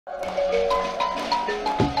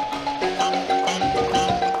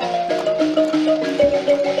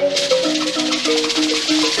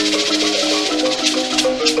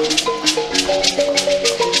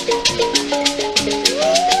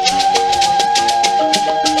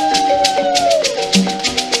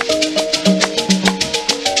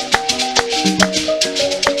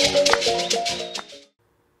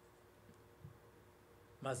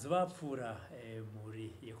Mazuva apfuura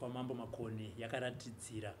mhuri yekwamambo Makoni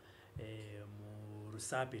yakaratidzira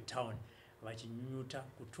muRusape town vachinyunyuta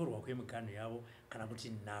kutorwa kwemiganhu yavo kana kuti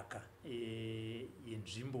nhaka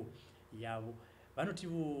yenzvimbo yavo.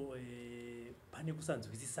 Vanotivo pane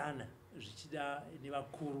kusanzwisisana zvichida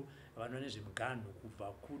nevakuru vanoona nezvemiganhu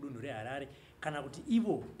kubva kudunhu reHarare kana kuti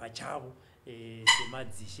ivo pachavo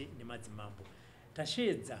semadzishe nemadzimambo.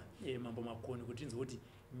 Tasvedza mambo Makoni kuti tinzwe kuti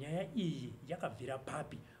nyaya iyi yakabvira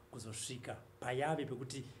papi kuzosvika payave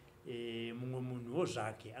pekuti mumwe munhuwo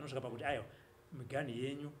zvake anosvika pakuti aiwa miganhu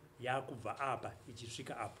yenyu yakubva apa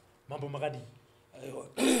ichisvika apo. Mambo makadii? Aiwa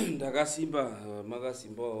ndakasimba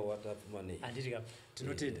makasimba watapfuma nei. Handiti ka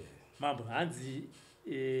tinotenda. Mambo hanzi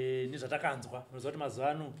nezvatakanzwa unoziva kuti mazuva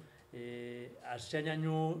ano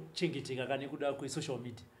hazvichanyanyochengeteka kana nekuda kwesocial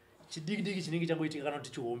media. Chidiki diki chinenge changoitika kana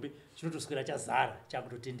kuti chihombe chinotoswera chazara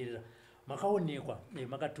chakutotenderera. Makaonekwa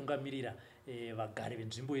makatungamirira vagari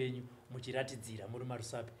venzvimbo yenyu muchiratidzira muri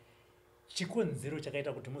maRusape. Chikonzero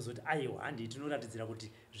chakaita kuti muzoti aiwa handi tinoratidzira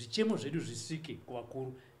kuti zvichemo zvedu zvisvike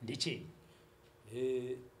kuvakuru ndechei?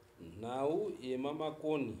 Nhau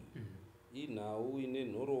yemaMakoni inhau ine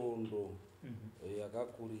nhoroondo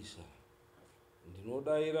yakakurisa.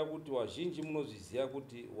 Ndinodaira kuti vazhinji munozviziva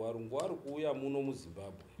kuti varungu vari kuuya muno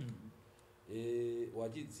muZimbabwe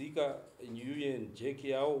vachidzika Union Jack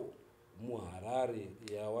yavo muHarare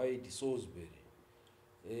yavaiti Salisbury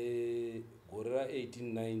gore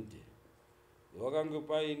ra1890. Vakanga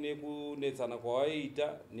paine kunetsana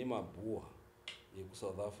kwavaita nemabhuwa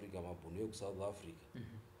ekuSouth Africa, mabhunu ekuSouth Africa.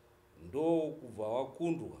 Ndo kubva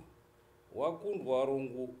vakundwa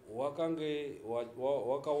varungu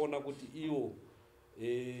vakaona kuti ivo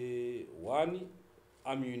one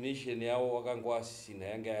ammunition yavo vakanga vasisina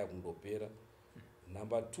yanga yakundopera.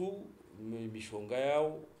 Number 2 mishonga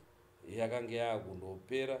yavo yakanga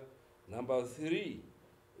yakundopera. Number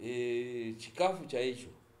 3 chikafu chaicho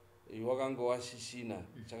vakanga vasisina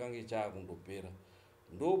chakanga chakundopera.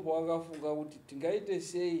 Ndopo vakafunga kuti tingaite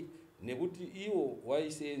sei nekuti ivo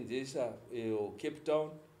vaisenzesa Cape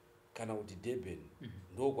Town kana kuti Durban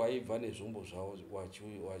ndo kwaibva nezvombo zvavo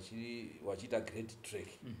vachiita Great Trek.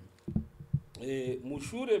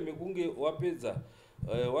 Mushure mekunge wapedza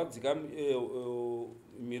wadzika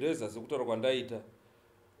mireza sekutaura kwandaita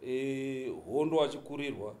hondo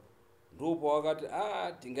vachikurirwa ndopo wakati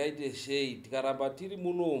tingaite sei tikaramba tiri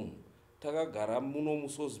munomu takagara muno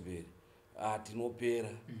muSalisbury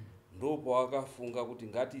tinopera. Ndopo wakafunga kuti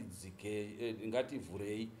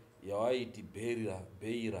ngativhurei yavaiti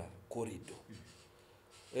Beira corridor.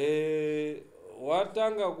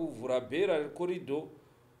 Watanga kuvhura Beira corridor.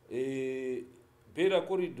 Beira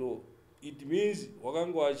corridor it means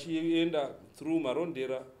wakanga wachienda through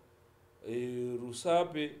Marondera,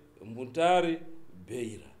 Rusape, Mutare,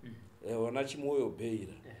 Beira. Wanachimoyo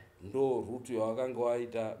Beira. Ndo route yawakanga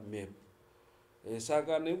waita map.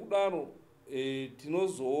 Saka nekudaro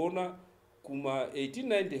tinozoona kuma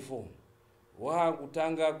 1894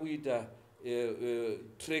 wakutanga kuita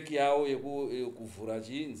trek yavo yekuvhura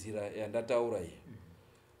nzira yandataura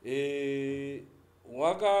iyi.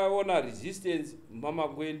 Wakaona resistance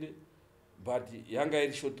mamakwende but yanga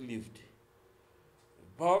iri short lived.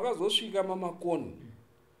 Pawakazosvika maMakoni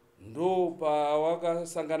ndo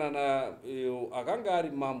pawakasangana na akanga ari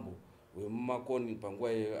mambo wemuMakoni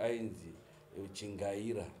panguva ainzi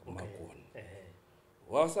Chingaira Makoni.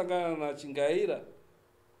 Wasangana na Chingaira.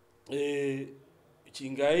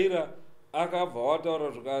 Chingaira akabva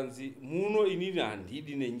wataura zvakanzi muno inini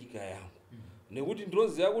handidi nenyika yangu nekuti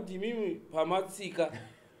ndinoziva kuti mimi pamatsika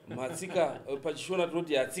pachishona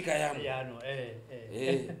tinoti yatsika yangu.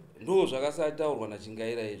 Ndo zvakasataurwa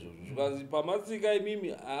naChingaira izvozvo zvikanzi pamatsika imimi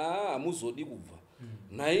hamuzodi kubva.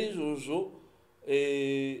 Naizvozvo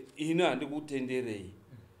ini handikutenderei.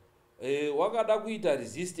 Wakada kuita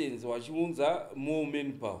resistance wachiunza more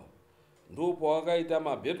manpower. Ndopo wakaita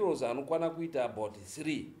mabattles anokwana kuita about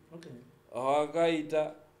 3.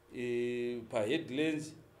 Wakaita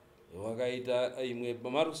paheadlands, wakaita imwe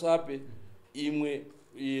pamaRusape, imwe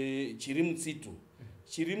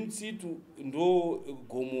chiri mutsitu ndo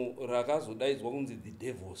gomo rakazodaidzwa kunzi the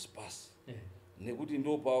Devil's Pass. Nekuti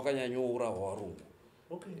ndo pawakanyanyora varungu.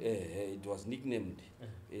 Okay. It was nicknamed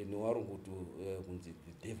newarungu kunzi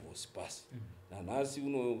the devil's pass. Nanhasi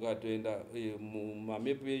ukatoenda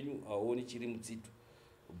mumamepu enyu haoni chiri mutsitu,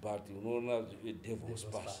 but unoona devil's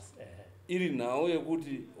pass. Iri nhau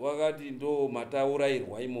yekuti wakati ndo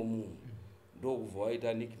mataurairwa imomo ndo kubva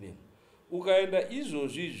waita nickname. Ukaenda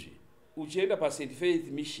izvozvizvi uchienda paSt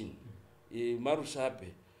Faith Mission Marusape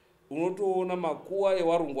unotoona makuwa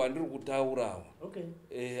ewarungu andiri kutaurawa.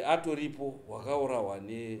 Atoripo wakaurawa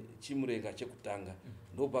nechimurenga chekutanga.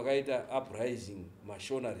 Ndo pakaita uprising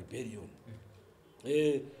Mashona rebellion.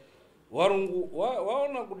 Warungu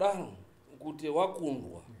waona kudaro kuti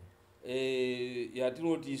wakundwa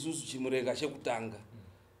yatinoti isusu chimurenga chekutanga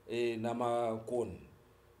namakoni.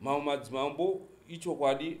 Mamwe madzimambo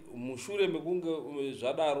ichokwadi mushure mekunge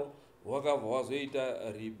zvadaro wakabva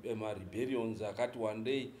wazoita rebellions akati one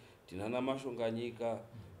day tinana Mashonganyika,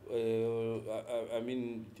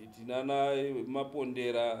 tinana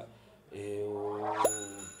Mapondera,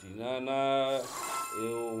 tinana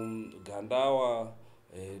Gandawa,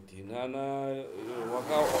 tinana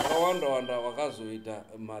wakawanda wakazoita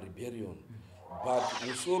marebellion. But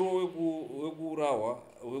musoro wekurawa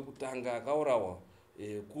wekutanga akaurawa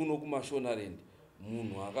kuno kuMashonaland,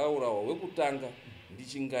 munhu akaurawa wekutanga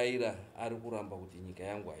ndichingaira ari kuramba kuti nyika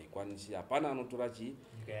yangu haikwanisi, hapana anotora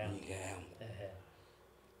nyika yangu.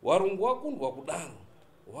 Warungu wakundwa kudaro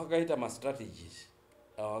wakaita mastrategies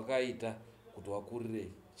awakaita kuti wakurire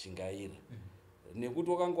chingaira, nekuti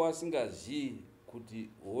wakanga wasingazivi kuti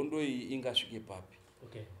hondo iyi ingasvike papi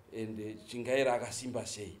ende chingaira akasimba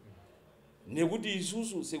sei. Nekuti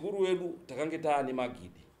isusu sekuru wedu takange taane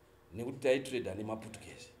magidi nekuti taitreda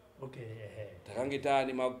nemaPutukezi. Takange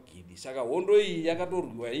taane magidi, saka hondo iyi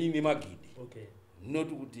yakatorwiwa ine magidi.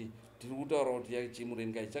 Noti kuti tiri kutaura kuti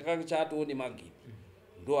chimurenga chakange chatone magidi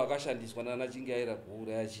ndo akashandiswa nana chingaira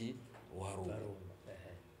kuuraya warungu.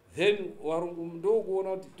 Then warungu ndo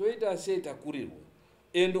kuona kuti toita sei takurirwa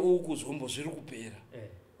ende uku zvombo zviri kupera.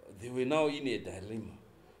 They were now in a dilemma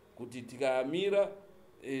kuti tikamira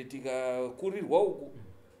tikakurirwa uku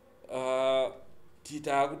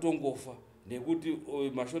titakutongofa nekuti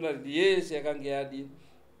Mashonaland yese yakange yadi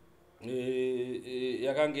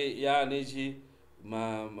yakange yaane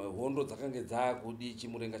hondo dzakange dzakudi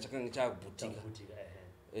chimurenga chakange chakuputika.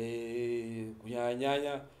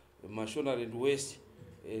 Kunyanya Mashonaland West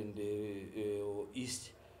and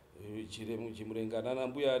East chimurenga nana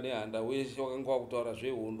mbuya nehanda wese wakanga wakutaura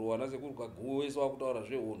zvehondo, wana sekuru kaguwe wese wakutaura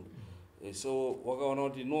zvehondo. So wakaona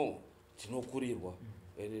kuti no tinokurirwa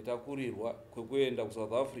ende takurirwa kwekuenda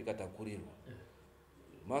kuSouth Africa takurirwa.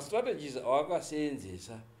 Mastrategies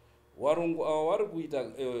awakaseenzesa warungu awa vari kuita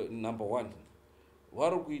number 1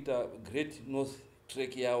 vari kuita Great North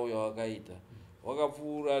Trek yavo yawakaita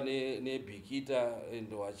wakapfuura neBikita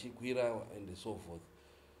ende wachikwira and so forth.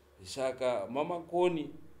 Saka mamakoni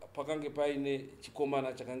pakange paine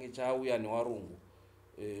chikomana chakange chauya newarungu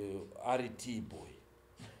ari T-boy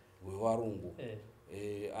wewarungu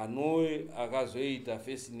anoe akazoita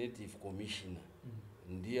First Native Commissioner,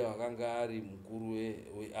 ndiye akanga ari mukuru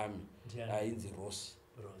wearmy ainzi Ross.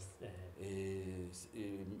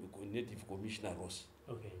 Native Commissioner Ross.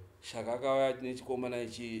 Shaka akauya nechikomana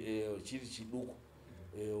chiri chiduku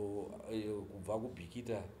kubva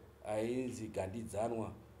kuBikita ainzi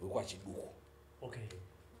Gandidzanwa wekwachiduku.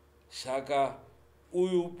 Shaka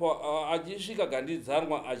uyu achisvika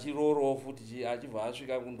Gandidzanwa achirorowo futi achibva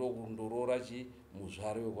asvika kundorora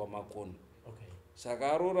muzvare wekwaMakoni.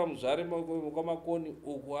 Saka arora muzvare wekwaMakoni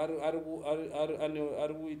uku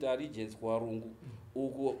ari kuita allegiance kuwarungu,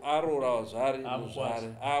 uku arora zvare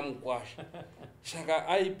muzvare amukwasha. Saka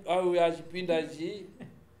auya achipinda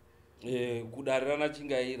kudarirana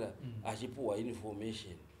chingaira achipuhwa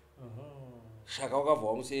information. Shaka wakabva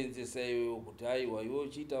wamuseenzesa iyoyo kuti aiwa iwe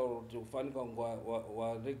uchitaura kuti ufanika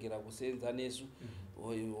waregera kuseenza nesu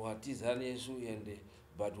watiza nesu ende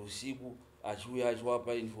but usiku achiuya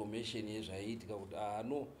achiwapa information yezvaiitika kuti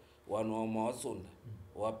no wanhu wamawatsonda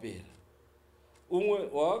wapera. Umwe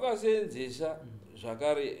wawakaseenzesa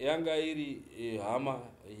zvakare yanga iri hama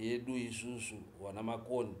yedu isusu wana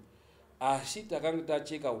Makoni, asi takange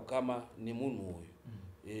tacheka ukama nemunhu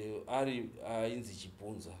uyu ari ainzi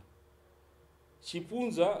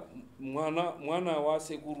Chipunza, mwana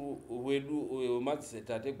wasekuru wedu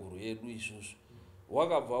madzitateguru yedu isusu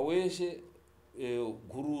wakabva weshe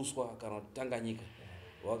guruswa kana Tanganyika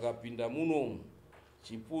wakapinda munomu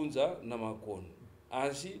Chipunza naMakoni,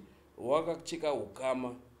 asi wakacheka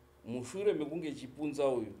ukama mushure mekunge Chipunza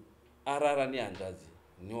uyu arara nehandadzi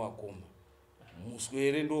newakoma.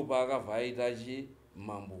 Muswere ndo paakabva aita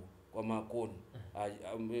Mambo kwaMakoni.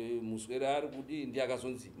 Muswere ari kudi ndiye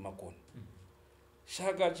akazonzi Makoni.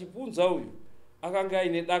 Shaka Chipunza uyu akanga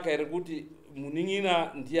aine daka rekuti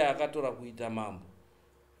munin'ina ndiye akatora kuita mambo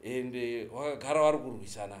ende wakagara vari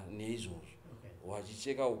kurwisana neizvozvo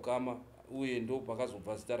wachicheka ukama uye ndo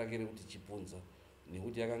pakazobva zita rake rekuti Chipunza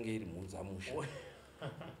nekuti yakanga iri mhunzamusha.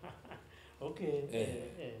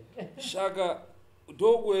 Shaka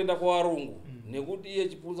ndokuenda kuvarungu nekuti iye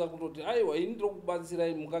Chipunza kutoti aiwa ini ndiri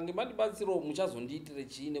kubatsirai mukange mandibatsirawo muchazondiitire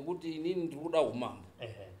chii nekuti inini ndiri kuda umambo.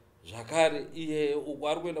 Zvakare iye uku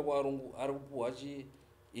ari kuenda kuvarungu ari kupuhwa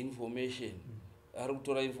information ari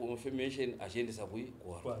kutora information achiendesa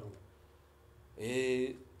kuvarungu.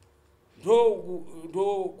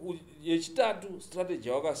 Ndo yechitatu strategy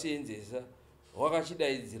yawakaseenzesa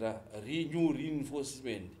wakachidaidzira new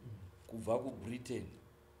reinforcement kubva kuBritain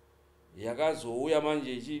yakazouya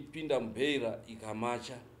manje ichipinda muBeira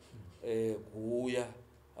ikamacha kuuya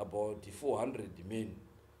about 400 men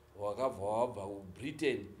wakabva wabva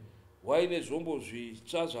kuBritain waine zvombo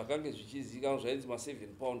zvitsva zvakange zvichizivikanwa zvainzi ma7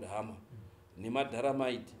 pound hammer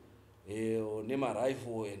nemadharamite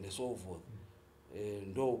nemarifle and so forth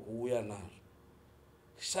ndo kuuya nazvo.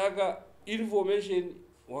 Saka information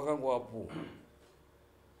wakanga wapuwa.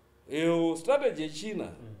 Strategy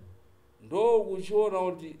yechina ndo kuchiona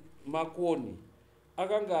kuti Makoni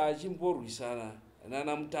akanga achimborwisana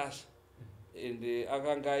nana Mutasa ende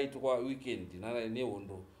akanga aitwa weekend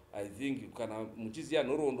nehondo. I think kana muchiziya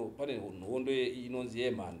nhoroondo pane hondo inonzi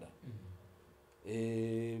yemhanda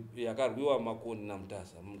yakarwiwa Makoni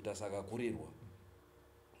naMutasa, Mutasa akakurirwa.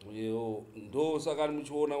 Ndo saka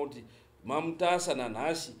muchiona kuti maMutasa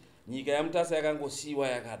nanhasi nyika yaMutasa yakangosiiwa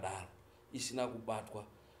yakadaro isina kubatwa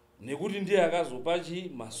nekuti ndiye akazopa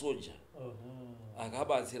masoja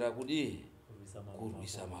akabatsira kudii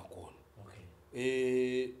kurwisa Makoni.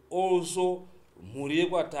 Also mhuri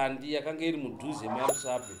yekwaTandi yakanga iri mudhuze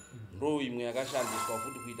maRusape ndo imwe yakashandiswa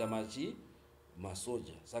futi kuita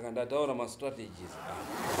masoja. Saka ndataura mastrategies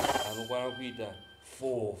anokwana kuita 4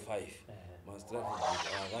 or 5 mastrategies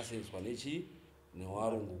akaseenzeswa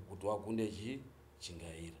nevarungu kuti vakunde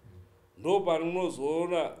Chingaira. Ndo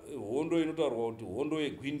panozoona hondo inotaurwa kuti hondo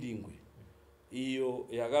yeGwindingwe iyo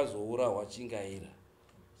yakazourawa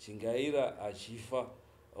Chingaira achifa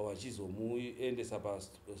vachizomuendesa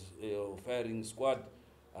firing squad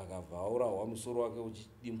akabva aurawa musoro wake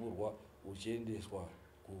uchidimburwa uchiendeswa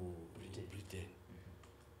kuBritain.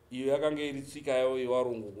 Iyo yakanga iri tsika yavo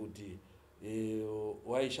yevarungu kuti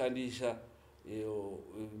vaishandisa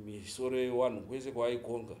misoro yevanhu kwese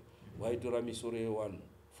kwavaikonga vaitora misoro yevanhu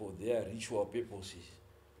for their ritual purposes,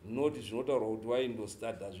 not zvinotaurwa kuti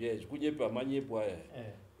vaindostadha zviya izvi kunyepa manyepo aya.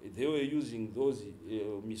 They were using those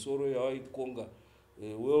misoro yavaikonga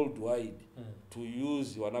worldwide to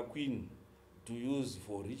use wana queen to use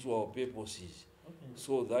for ritual purposes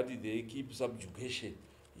so that they keep subjugation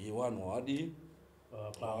yevanhu wadi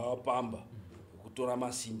pamba kutora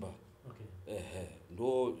masimba.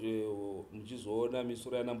 Ndo muchizoona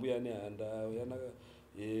misoro yana mbuya nehanda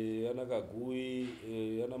yana kagui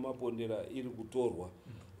yana mapondera iri kutorwa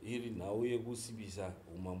iri nhau yekusimbisa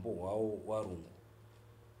umambo hwavo varungu.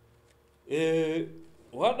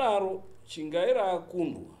 Wadaro Chingaira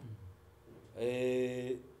akundwa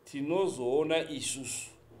tinozoona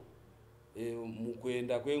isusu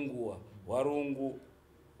mukuenda kwenguva varungu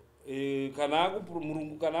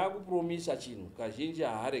murungu kana akupromisa chinhu kazhinji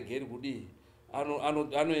haaregeri kudii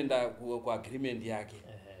anoenda kuagreement yake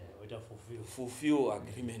fulfill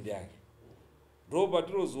agreement yake. Ndo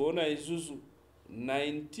patinozoona isusu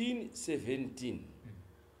 1917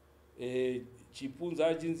 Chipunza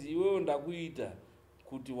achinzi iwewe ndakuita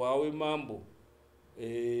kuti wawe mambo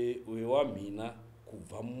wewamhina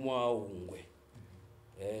kubva mumaungwe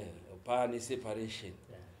pane separation.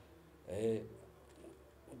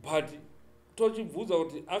 But tochibvunza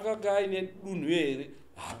kuti akanga aine dunhu here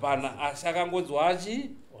hapana, asi akangonzwa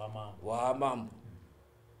waamambo.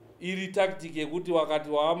 Iri tactic yekuti wakati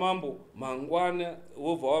waamambo mangwana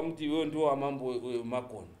wobva wamuti iwewe ndiwo wamambo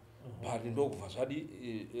weMakoni. But ndokubva zvadi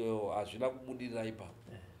hazvina kubudirira ipapo.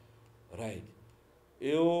 Right.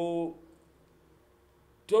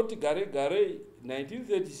 Toti gare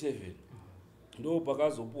 1937 ndo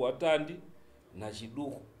pakazopuhwa Tandi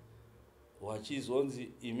naChiduku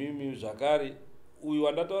wachizonzi imimi zvakare uyu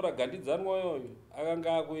wandataura gandidzanwa yoyo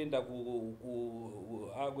akanga akuenda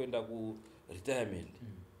ku retirement.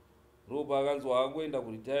 Ndo pakanzwa akuenda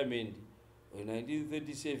ku retirement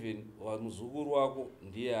 1937 muzukuru wako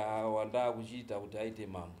ndiye wanda kuchiita kuti aite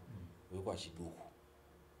mambo wekwaChiduku.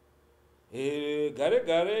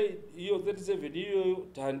 Gare iyo 37 iyoyo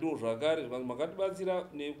Tandi zvakare makatibatsira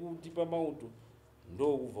nekutipa mauto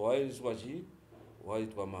ndo kubva waiswa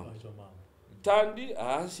waitwa mambo. Tandi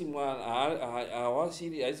haasi mwana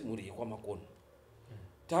hawasiri haisi mhuri yekwamakoni.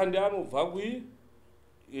 Tandi anobva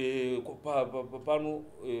pano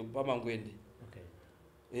paMangwende.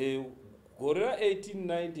 Gore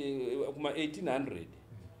ra1890 kuma 1800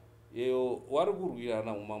 wari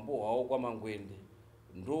kurwirana umambo hwavo kwaMangwende,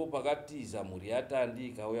 ndo pakatiza mhuri yaTandi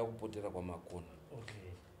ikauya kupotera kwaMakoni.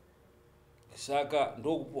 Saka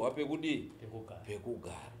ndokupuhwa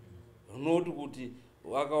pekugara. Noti kuti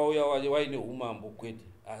wakauya waine umambo kwete,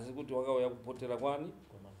 asi kuti wakauya kupotera kwani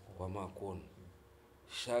kwaMakoni.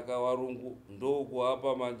 Saka varungu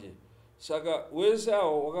ndokuapa manje. Saka wese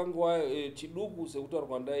awo wakangwa chiduku sekutaura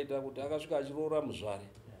kwandaita kuti akasvika achiroora muzvare.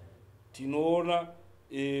 Tinoona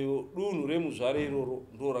dunhu remuzvare iroro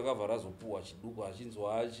ndo rakabva razopuhwa chiduku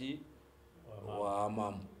achinzwa achi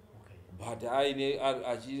waMambo. But aine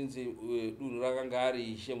achinzi dunhu rakanga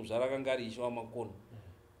ari ishe, muzvare rakanga ari ishe waMakoni,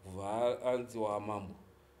 kubva anzi waMambo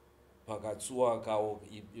pakatsuwa kawo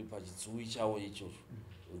pachitsuwi chawo ichocho.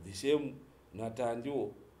 The same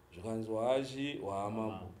naTandiwo zvikanzwa achi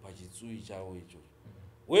waMambo pachitsuwi chawo ichocho.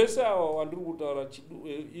 Wese awa wandiri kutaura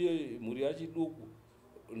iye mhuri yachiduku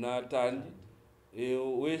naTandi,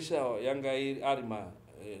 wese awa yanga ari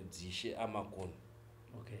madzishe aMakoni.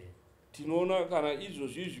 Tinoona kana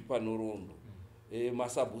izvozvizvi panhoroondo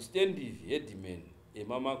masubstantive headmen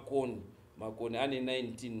emaMakoni, Makoni ane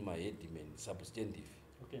 19 maheadmen substantive.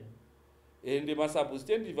 And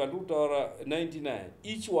masubstantive andiri kutaura 99,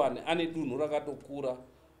 each one ane dunhu rakatokura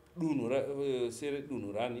sere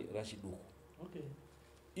dunhu rani rachiduku.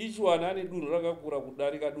 Each one ane dunhu rakakura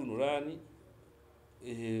kudarika dunhu rani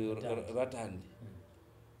raTandi.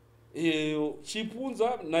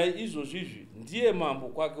 Chipunza naizvozvizvi ndiye mambo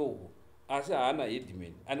kwake uko, asi haana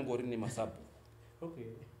headman, anengori nemasabu.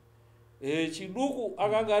 Chiduku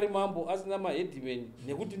akanga ari mambo asina maheadman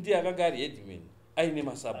nekuti ndiye akanga ari headman aine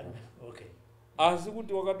masabu. Asi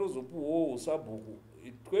kuti wakatozopuhwawo sabhuku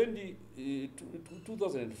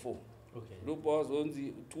 2004 ndopa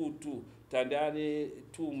wazonzi 2 Tandi ane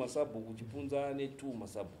 2 masabhuku, Chipunza ane 2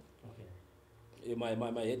 masabhuku. My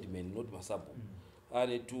headman, not masabhuku.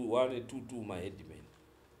 Ane 2 maheadman.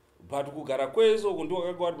 But kugara kweso ndo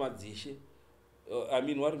wakanga wari madzishe,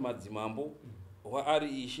 wari madzimambo,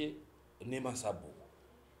 ari ishe nemasabhuku.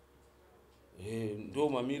 Ndo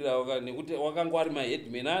mamirira nekuti wakanga wari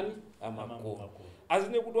maheadman ani aMakoni. Asi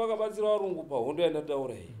nekuti wakabatsira varungu pahondo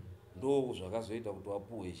yandataura iyi, ndo zvakazoita kuti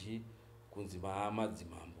wapuhwe kunzi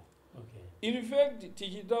madzimambo. In fact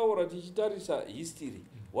tichitarisa history,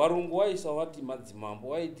 varungu vaisa wati madzimambo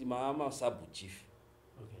waiti maSabu chief.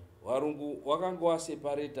 Varungu wakanga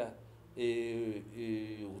waseparata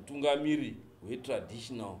utungamiri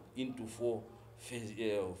hwetraditional into four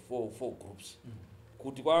groups.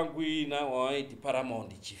 Kuti kwanguina waiti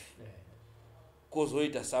paramount chief,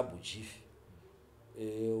 kozoita Sabu chief,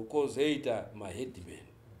 kozoita maheadman,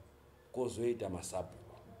 kozoita masabu.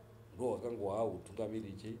 Ndo wakanga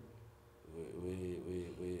utungamiri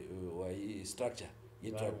structure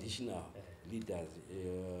yetraditional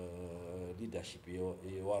leadership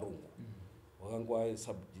yevarungu. Wakanga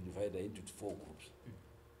subdivided into 4 groups.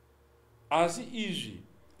 Asi izvi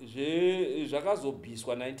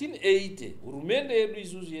zvakazobviswa 1980, hurumende yedu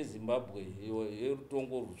isusu yeZimbabwe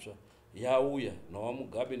yerutongo rutsva yauya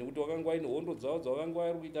nawaMugabe, nekuti wakanga ine hondo dzavo dzawakanga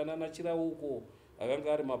ari kuita naChirauko,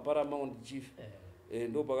 akanga ari maparamount chief.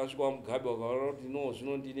 Ndo pakasvika waMugabe wakaona kuti no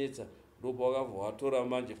zvinondinetsa, ndo pakabva watora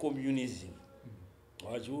manje communism,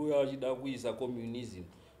 wachiuya wachida kuisa communism,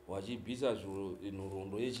 wachibvisa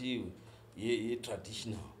nhoroondo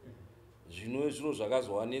yetraditional. Zvino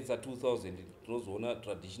zvakazowanetsa 2000 tinozoona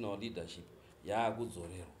traditional leadership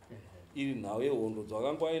yaakudzorerwa iri nhau yehondo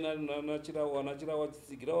dzavakanga vaina naChirauko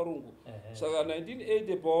achitsigira varungu. Saka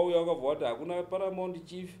 1980 pawauya wakabva wati hakuna paramount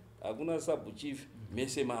chief, hakuna Sabu chief,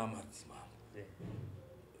 mese maamadzimambo.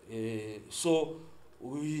 So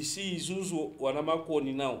we see isusu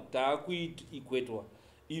wanaMakoni now taakuequatwa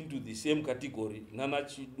into the same category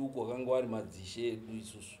nanachiduku wakanga vari madzishe edu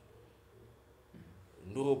isusu.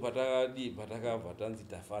 Ndo patakabva tanzi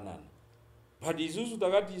tafanana. But isusu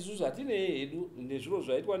takati isusu hatinei hedu nezviro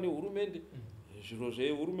zvaitwa nehurumende, zviro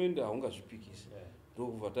zvehurumende haungazvipikisi.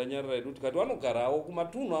 Ndokubva tanyarara hedu tikati vanogarawo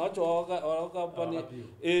kumatunhu acho awakapa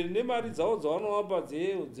nemari dzavo dzavanowapa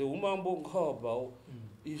dzeumambo ngavabvawo.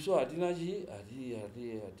 Isu hatina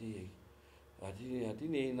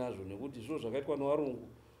hatinei nazvo, nekuti zviro zvakaitwa nevarungu,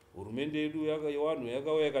 hurumende yedu yevanhu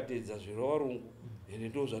yakauya yakatedza zviro varungu.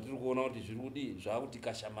 Ndo zvatiri kuona kuti zviri kudii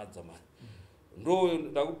zvakutikashamadza mani. Ndo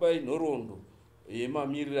ndakupai nhoroondo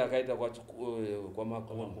yemamiriro akaita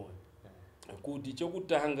kwaMakoni, kuti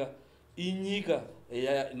chokutanga inyika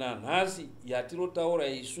nanhasi yatinotaura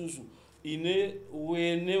isusu ine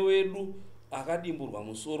wene wedu akadimburwa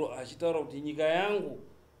musoro achitaura kuti nyika yangu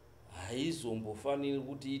haizombofaniri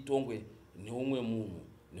kuti itongwe neumwe munhu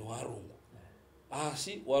newarungu,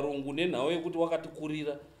 asi warungu nenhau yekuti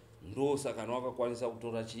wakatikurira ndo saka wakakwanisa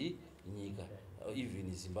kutora nyika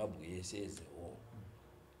even Zimbabwe yese yese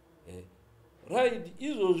right.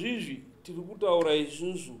 Izvozvizvi tiri kutaura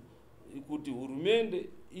isusu kuti hurumende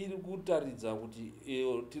iri kutaridza kuti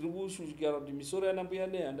tiri kushushikana kuti misoro yana mbuya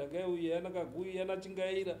nehanda kaiuya yana kagui yana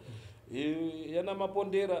chingaira yana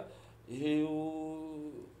mapondera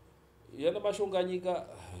yana mashonganyika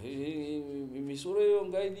misoro iyo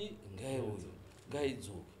ngaiuya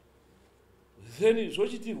ngaidzoke. Then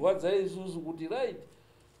zvochitirwadza isusu kuti right,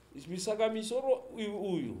 saka misoro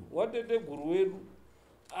uyu wateteguru wedu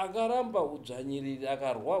akaramba udzvanyiriri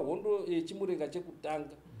akarwa hondo yechimurenga chekutanga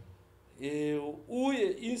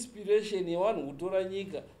uye inspiration yevanhu kutora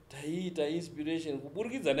nyika taiita inspiration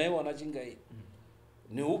kuburikidza naiwana chingaira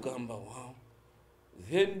neugamba hwavo.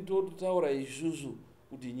 Then totaura isusu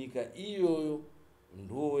kuti nyika iyoyo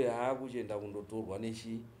ndo yaakuchenda kundotorwa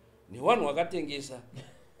nevanhu vakatengesa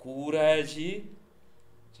kuuraya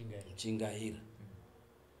chingaira.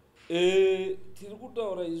 Tiri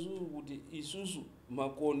kutaura isusu kuti isusu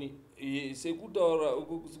Makoni sekutaura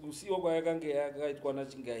kusiwa kwayakanga yakaitwa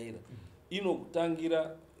nachingaira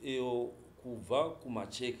inokutangira kubva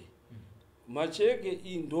kumacheke.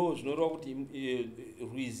 Macheke ndo zvinoreva kuti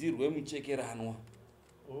rwizi rwemuchekeranwa.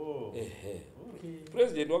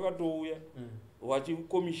 President wakatouya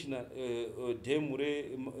wachikomishina dhemu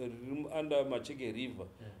riri under Macheke River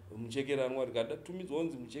muchekeranwa rikatumidzwa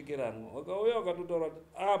kunzi muchekeranwa. Wakauya wakatotaura kuti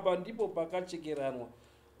apa ndipo pakachekeranwa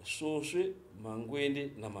Svosve,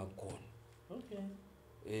 Mangwende naMakoni.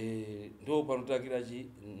 Ndo panotakira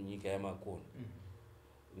nyika yaMakoni.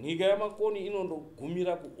 Nyika yaMakoni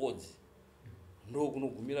inondogumira kuodzi, ndo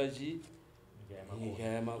kunogumira nyika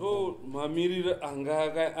yaMakoni. Mamiriro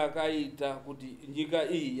anga akaita kuti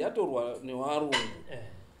nyika iyi yatorwa nevarungu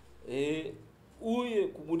uye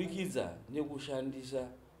kubudikidza nekushandisa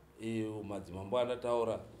madzimambo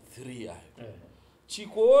andataura 3 ayo.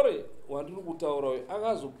 Chikore wandiri kutaura uyu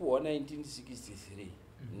akazopuhwa 1963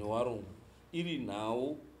 nevarungu iri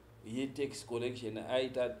nhau yetax collection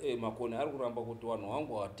aita Makoni ari kuramba kuti vanhu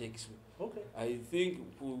vangu havatekswe. I think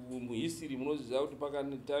muhistory munoziva kuti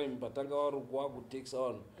pakane time patanga varungu vakuteksa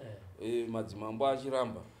vanhu madzimambo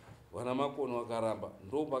achiramba vana Makoni vakaramba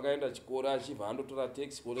ndo pakaenda chikore achibva andotora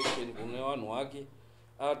tax collection kune vanhu vake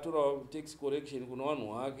atora tax collection kune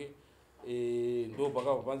vanhu vake ndo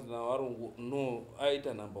pakabva panzi navarungu no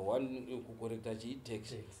aita number 1 kukorekta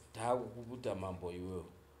tax taakukuputa mambo iwewo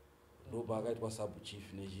ndo pakaitwa sub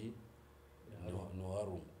chief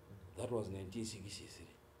nevarungu. That was 1963.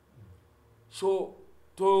 So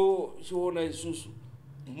tochiona isusu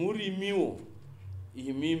murimiwo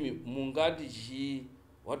imimi mungati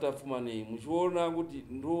watapfuma nei muchiona kuti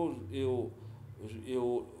ndo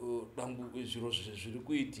zviro zviri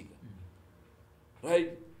kuitika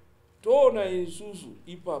right. Toona isusu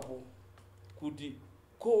ipapo kuti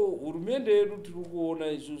ko hurumende yedu tiri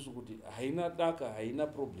kuona isusu kuti haina daka haina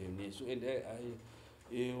problem nesu ende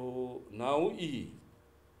nhau iyi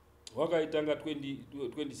wakaitanga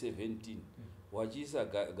 2017 wachiisa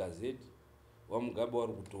gazeti waMugabe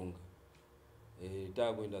wari kutonga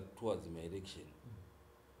taakuenda towards my election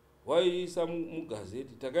waiisa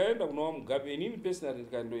mugazeti takaenda kuna waMugabe inini personally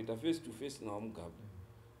tikandoita face to face nawaMugabe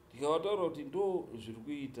tikavataura kuti ndo zviri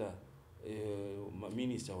kuita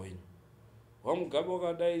maminista wenyu. waMugabe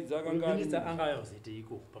wakadaidza akanga angayozoite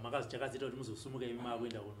iko pamakazi chakazoita kuti muzosumuka imi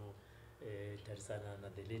makuenda kuno tarisana na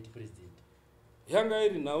the late president. Yanga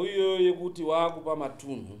iri nhau iyoyo yekuti waakupa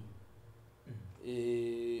matunhu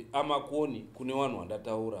aMakoni kune vanhu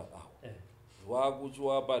vandataura awo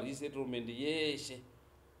waakuchiwapa resettlement yeshe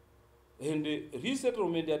ende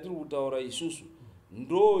resettlement yatiri kutaura isusu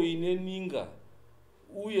ndo ine ninga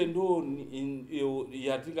uye ndo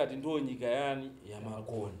yatingati ndo nyika yani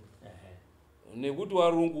yaMakoni. Nekuti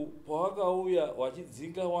varungu pavakauya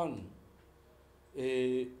vachidzinga vanhu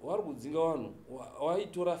vari kudzinga vanhu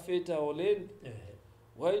waitora fertile land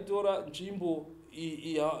waitora nzvimbo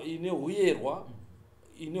ine uyerwa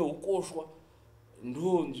ine ukoshwa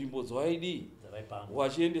ndo nzvimbo dzawaidii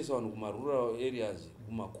wachiendesa vanhu kumarural areas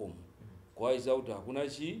kumakomo kwaisa kuti hakuna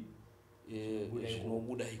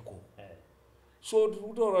zvinobuda iko. So tiri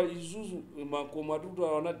kutaura isusu makomo atiri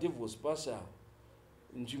kutaura wana Devil's Pass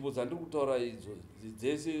nzvimbo dzandiri kutaura idzo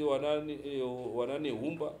dzese wana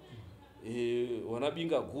Nehumba wana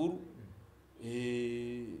Binga Guru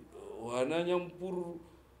wana Nyamupururu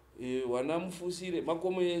wana mufusire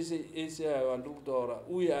makomo ese ayo andiri kutaura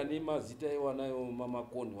uye ane mazita iwanayo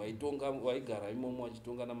mamakoni waigara imomo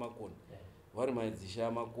wachitonga namakoni vari maidzisha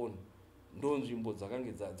amakoni ndo nzvimbo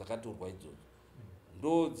dzakange dzakatorwa idzodzo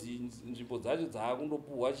ndo nzvimbo dzacho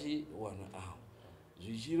dzaakundopuhwa chiwana awo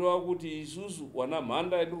zvichireva kuti isusu wana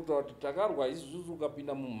mhanda yandiri kutaura kuti takarwa isusu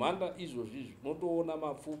ukapinda mumhanda izvozvizvi unotoona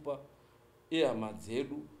mapfupa ehama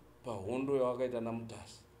dzedu pahondo yawakaita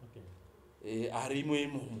namutasi arimo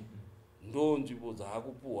imomo ndo nzvimbo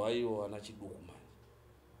dzaakupuhwa iwo wana chiduku manje.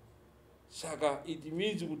 Saka it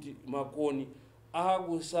means kuti makoni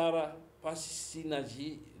akusara pasisina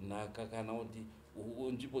chinhaka kana kuti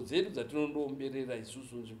nzvimbo dzedu dzatinondomberera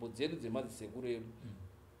isusu nzvimbo dzedu dzemadzisekuru edu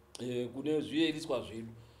kune zviyeriswa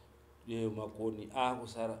zvedu makoni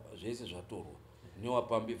akusara zvese zvatorwa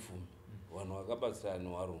newapambe pfumi vanhu vakabatsirana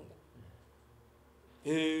nevarungu.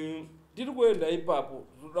 Tiri kuenda ipapo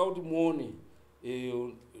toda kuti muone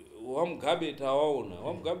wamugabe tawaona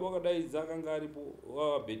wamugabe wakadaidza akanga aripo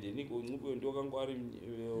wabhedheniko ncupe ndio akanga ari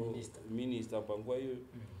minister panguva iyoyo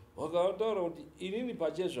wakataura kuti inini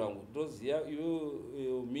pachezvangu ndoziva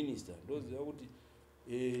iwe minister ndoziva kuti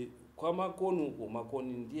kwamakoni uko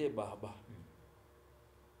makoni ndiye baba.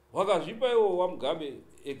 Wakazvipa iwo wamugabe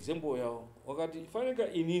example yawo wakati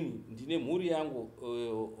fanika inini ndine mhuri yangu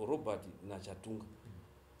Robert Nachatunga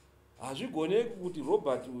hazvigoneki kuti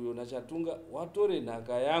Robert uyo Nachatunga watore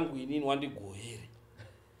nhaka yangu inini wandigohere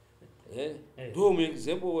ndo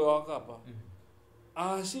muexample wawakapa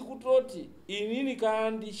asi kutoti inini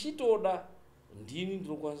kana ndichitoda ndini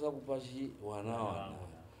ndinokwanisa kupa chiwana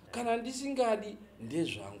kana ndisingadi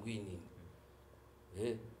ndezvangu inini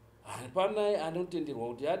hapanaye anotenderwa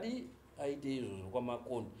kuti adi aite izvozvo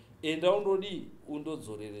kwamakoni enda undodi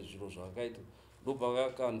undodzorere zviro zvakaita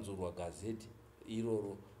ndopakakanzurwa gazeti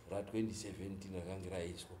iroro ra2017 rakanga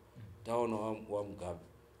raiswa taona wamugabe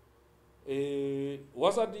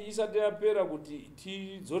isati yapera kuti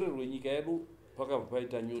tidzorerwe nyika yedu pakabva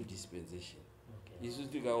paita new dispensation. Isu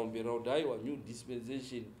tikaombera kuti aiwa new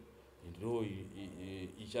dispensation ndo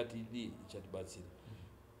ichatibatsira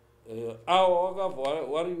awo wakabva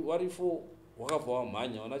warifo wakabva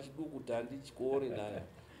wamhanya wana chiduku tandi chikore nayo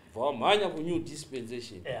bva wamhanya kunew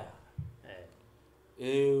dispensation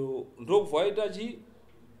ndokubva waita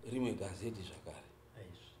rimwe gazeti zvakare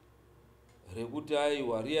rekuti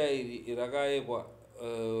aiwa riya rakaekwa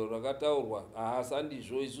rakataurwa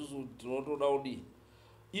asandizvo isusu tinotoda kudii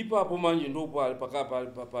ipapo manje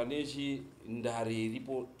ndopane chindare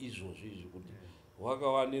iripo izvozvizvi kuti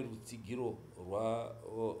wakawa nerutsigiro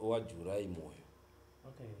rwajurai moyo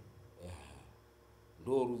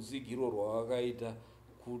ndo rutsigiro rwawakaita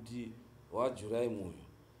kuti wajurai moyo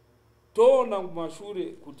toona kumashure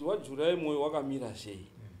kuti wajurai moyo wakamira sei.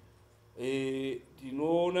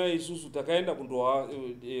 Tinoona isusu takaenda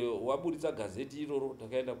waburitsa gazeti iroro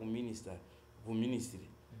takaenda kuministry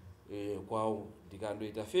kwawo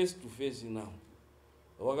ndikandoita face to face nawo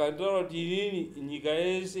wakandotaura kuti inini nyika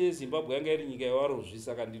yese Zimbabwe yanga iri nyika yevarozvi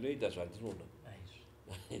saka ndinoita zvandinoda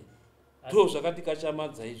ndo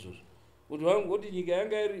zvakatikachamadza izvozvo kuti vangoti nyika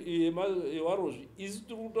yanga iri yevarozvi isi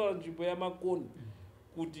tiri kutaura nzvimbo yamakoni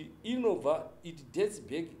kuti inobva it dates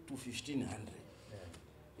back to 1500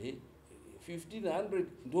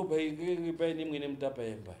 ndo painge paine mwene mutapa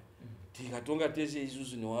yemba tikatonga tese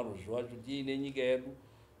isusu newarozvi wacho tiine nyika yedu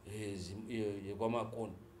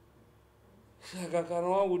yekwamakoni. Saka kana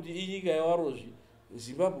wakuti inyika yewarozvi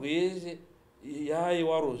Zimbabwe yese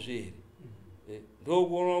yaiwarozvi here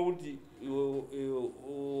ndokuona kuti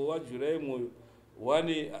wajurai moyo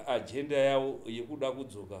wane agenda yavo yekuda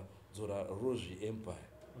kudzora rozvi empire.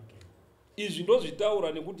 Izvi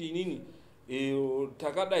ndozvitaura nekuti inini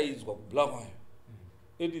takadaidzwa kubulawayo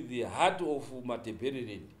at the heart of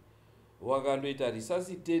Matabeleland wakandoita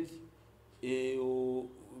resuscitate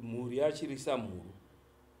mhuri yachirisa mhuru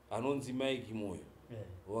anonzi Mike Moyo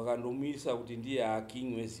wakandomuisa kuti ndiye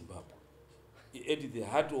aking weZimbabwe at the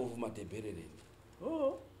heart of Matabeleland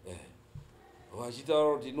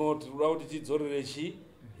vachitaura kuti no tinoda kuti tidzorere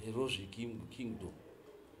rozvi kingdom.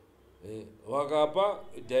 Wakapa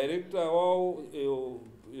director wao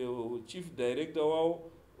chief director wao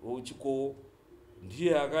chikowo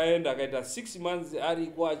ndiye akaenda akaita 6 months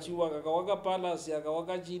ariko achiwaka akawaka palace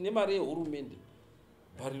akawaka nemari yehurumende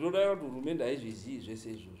but inoda kuti hurumende haizvizivi zvese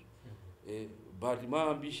izvozvo but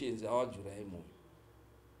maambitions awajurai moyo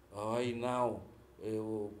avainawo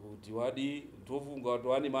kuti wadi ndofunga kuti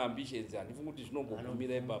wane maambitions handifungi kuti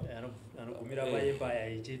zvinongogumira ipapo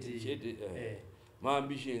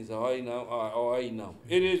maambitions awainawo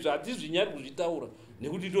ere hatizvinyari kuzvitaura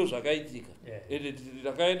nekuti ndo zvakaitika ende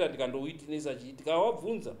takaenda tikandowitnesa chii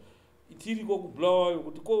tikavabvunza tiri kokubulawayo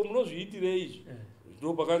kuti ko munozviitirei izvi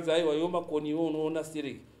ndo pakanzi aiwa iwo Makoni iwo unoona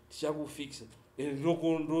stereki tichakufixa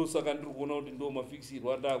ndosaka ndiri kuona kuti ndo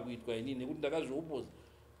mafikisirwa ndakuitwa inini nekuti ndakazviopoza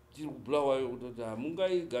tiri kubulawayo kuti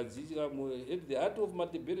hamungaigadzirira at the heart of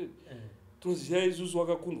Matebele toziya isusu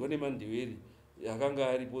wakakundwa nemandeveri akanga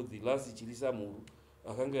aripo the last Chirisamuru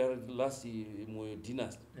akanga ari last Moyo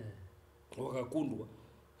dynasty wakakundwa.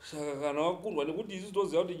 Saka kana wakundwa nekuti isusu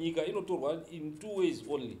toziya kuti nyika inotorwa in two ways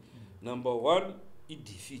only. Number one,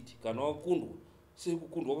 defeat. Kana wakundwa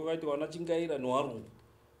sekukundwa kwakaitwa vana Chingaira nevarungu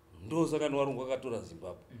ndo saka nevarungu vakatora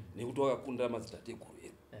Zimbabwe nekuti wakakunda madzitateguru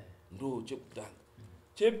edu ndo chekutanga.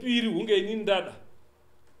 Chepiri hunge inini ndada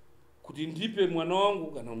kuti ndipe mwana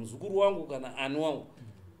wangu kana muzukuru wangu kana ani wangu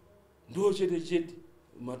ndo chete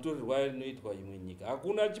matorerwa anoitwa imwe nyika.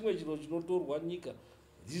 Hakuna chimwe chiro chinotorwa nyika.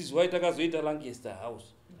 This is why takazoita Lancaster House.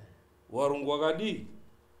 Varungu wakadi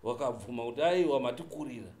wakabvuma kuti aiwa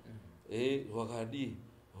matikurira wakadi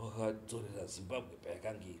wakadzorera Zimbabwe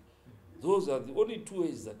payakanga iri. Those are the only two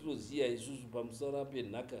ways zatinoziya isusu pamusana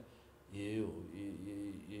penhaka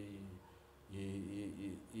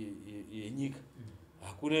yenyika.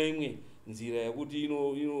 Hakuna imwe nzira yekuti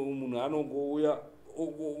munhu anongouya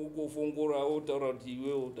okofongora otaura kuti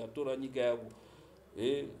iwe utatora nyika yako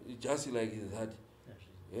just like that.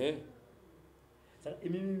 Saka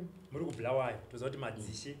imimi muri kubulawayo toziva kuti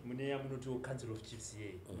madzishe mune yamunoti Council of Chiefs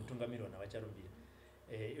mutungamirwa navacharumbira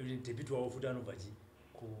deputy wavo futi anobva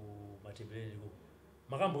kumatembeleni iko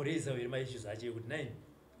makamboreza here maissues acho ekuti nai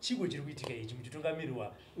chiko chiri kuitika ichi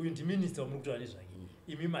muchitungamirwa uyu ndiminista wamuri kutaura nezvake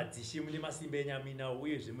imi madzishe mune masimba enyaminawo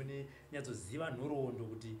uyezve mune nyatsoziva nhoroondo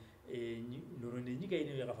kuti nhoroondo yenyika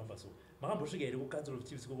ino yakafamba so makambosvika here kuCouncil of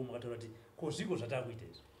Chiefs koko makataura kuti ko zviko zvatakuita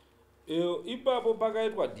izvi ipapo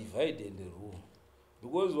pakaitwa divide and rule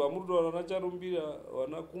because vamuritaura vana Charumbira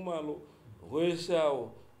vana Kumalo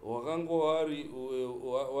veshawo wakanga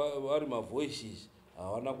vari mavoices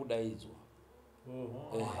havana kudaidzwa.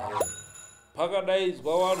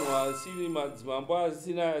 Pakadaidzwa vanhu vasiri madzimambo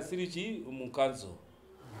asiri chi muCouncil.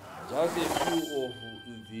 Just a few of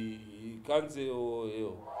the council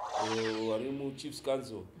vari muChiefs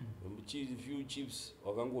Council, few chiefs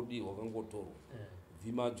wakangotorwa.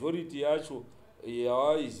 The majority yacho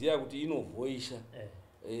yawaiziya kuti inovhoisha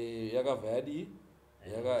yakabva yadi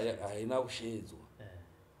haina kushedzwa.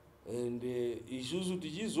 And isusu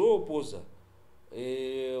tichizopoza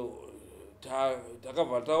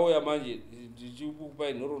takabva tauya manje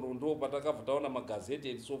tichikupai nhoroondo ndo patakabva taona magazeti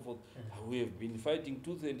and so forth. We have been fighting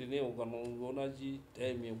tooth and nail kana unoona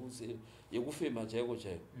time yekufema chaiko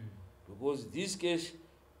chaiko because this case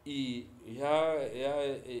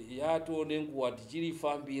yatone nguva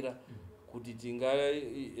tichirifambira kuti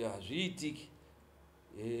hazviitiki.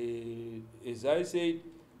 As I said,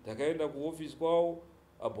 takaenda kuoffice kwavo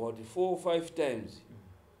about 4 or 5 times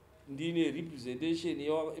ndine representation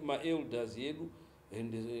yemaelders yedu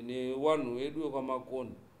and newanhu wedu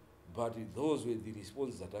wekwaMakoni, but those were the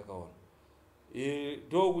responses dzatakaona.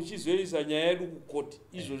 Ndo kuchizoisa nyaya yedu kukoti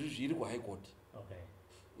izvozvi zviri kuhigh court.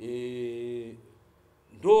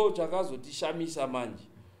 Ndo chakazotishamisa manje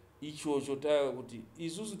ichocho kuti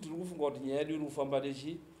isusu tiri kufunga kuti nyaya yedu iri kufamba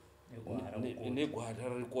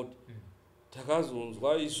negwara rekoti.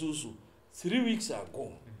 Takazonzwa isusu 3 weeks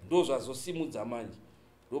ago ndo zvazosimudza manje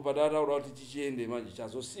ndo patataura kuti tichiende manje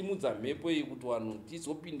chazosimudza mhepo iyi kuti vanhu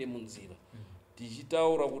tizopinde munzira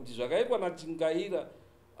tichitaura kuti zvakaitwa naChingaira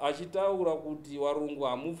achitaura kuti varungu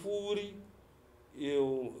hamupfuuri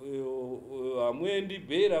hamuendi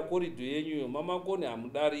bhera korido yenyu maMakoni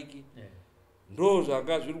hamudariki. Ndo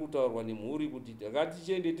zvanga zviri kutaurwa nemhuri kuti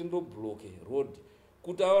takatichiende tindobloke road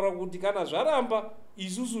kutaura kuti kana zvaramba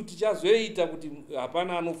isusu tichazoita kuti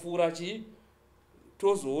hapana anopfuura chi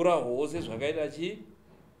tozoura hose zvakaita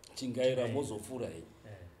Chingaira mozopfuura henyu.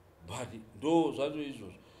 But ndo zvacho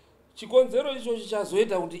izvozvo chikonzero ichocho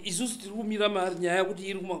chazoita kuti isusu tiri kumira nyaya yekuti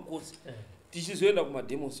iri kumakosi tichizoenda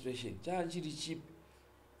kumademonstration chachiri chipi.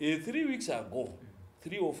 3 weeks ago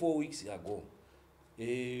 3 or 4 weeks ago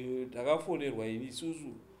takafonerwa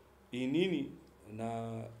isusu inini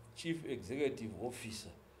na Chief Executive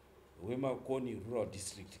Officer weMakoni Rural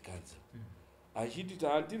District Council achiti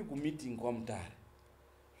tiri kumeeting kwaMutare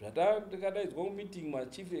zvatakadaidzwa kumeeting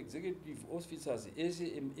maChief Executive Officers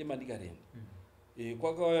ese eManikarema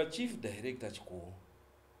kwakauya Chief Director Chikoro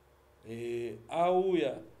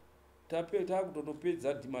auya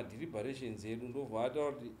takutotopedza madeliberations edu ndobva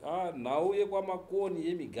ataura kuti nhau yekwaMakoni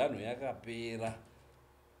yemiganho yakapera.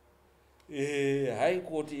 High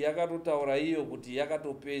Court yakatotaura iyo kuti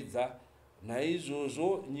yakatopedza.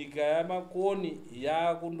 Naizvozvo nyika yaMakoni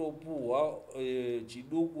yakundopuhwa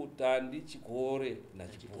chiduku, Tandi, Chikore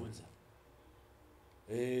naChipunza.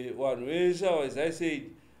 One ways, as I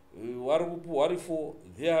said, Warifu,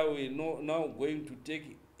 there we now going to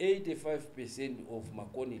take 85% of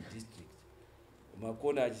Makoni district.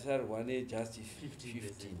 Makoni achisarwane just 15%.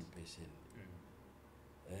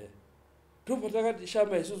 Topataka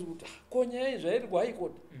shamba isusu kuti konya zvairi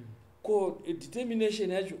kwaikoti ko determination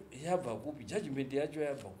yacho yabva kupi, judgment yacho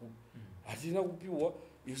yabva kupi, hatina kupiwa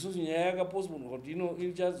isusu nyaya yakapostpone kuti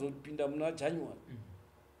ichazopinda muna January.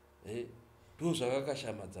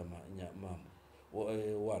 Ndozvakakashamadza Mambo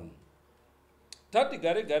one. Tati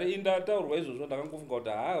gare indataurwa izvozvo ndakangofunga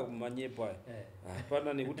kuti manyepo aya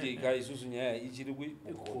hapana nekuti isusu nyaya ichiri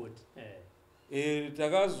kuikoti.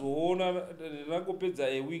 Takazoona ndakopedza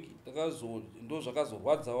week ndo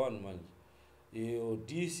zvakazorwadza vanhu manje.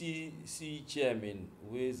 DCC chairman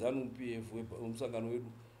weZANU-PF wemusangano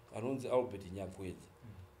wedu anonzi Albert Nyakwedza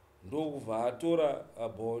ndokubva atora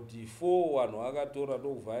about 4 vanhu akatora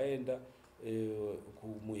ndokubva aenda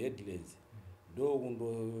muheadlands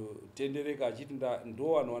ndokundotendereka achiti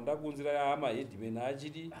ndo vanhu vandakunzira amaheadman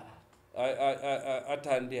achiti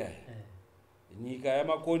atande aya. Nyika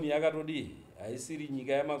yamakoni yakatodii haisiri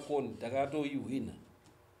nyika yamakoni, takatoihwina.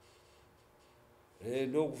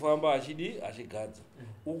 Ndokufamba achigadza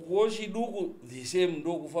ukuwo chiduku the same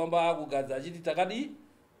ndokufamba akugadza achiti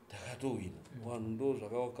takatohwina. Vanhu ndo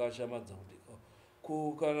zvakakashamadza kuti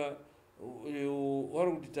ko kana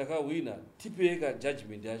vari kuti takahwina tipeka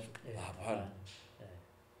judgment yacho hapana.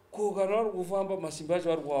 Ko kana vari kufamba masimba acho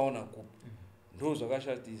vari kuaona kupi. Ndo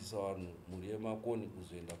zvakashatisa vanhu mhuri yemakoni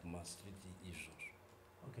kuzoenda kumastreet izvozvo.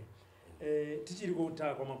 Tichiri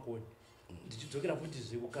kutaa kwamakoni ndichidzokera futi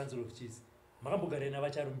zvekucouncil of chiefs, makambogarai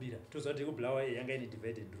navacharumbira toziva kuti kubulawa yanga ine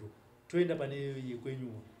divided rule, toenda pane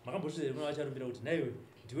yekwenyu makambotizve vacharumbira kuti naiwe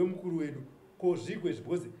ndiwe mukuru wedu ko zvikwe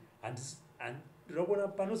because ndirakuona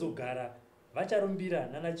panozogara vacharumbira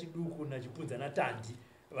nana Chiduku naChipunza naTandi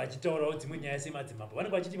vachitaurawo dzimwe nyaya semadzimambo,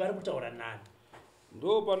 vanenge vachiti vari kutaura nani.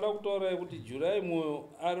 Ndo panda kutaura kuti Jurai mwoyo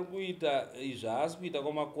ari kuita zvaasi kuita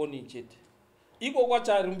kwamakoni chete. Iko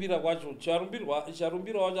kwacharumbira kwacho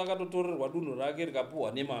charumbira wacho akatotorerwa dunhu rake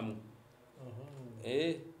rikapuhwa nemamwe.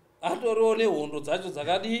 Atoriwo nehondo dzacho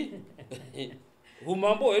dzakadii.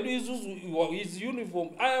 Umambo hwedu isusu is uniform.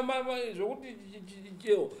 Zvokuti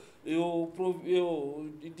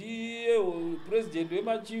president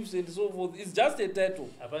wemachiefs and so forth is just a title.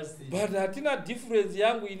 But hatina difference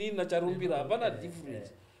yangu inini nacharumbira, hapana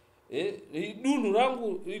difference. Dunhu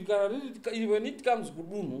rangu when it comes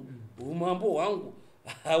kudunhu umambo hwangu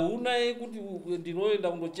hauna kuti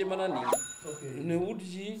ndinoenda kundochemana nini.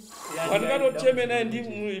 Nekuti wandikatochema naye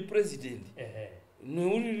ndi president.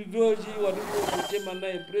 Nekuti ndochi wandikochema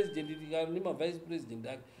naye president nemavice president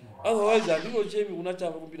ake. Otherwise handinochemi kuna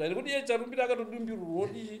charumbira. Nekuti iye charumbira akatodumbirwa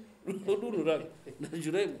dunhu rake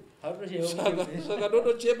naJurai. Saka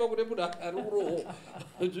ndotochema kuti kuti ari kuroho.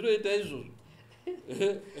 Zvinoita izvozvo.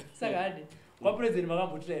 Saka kwa president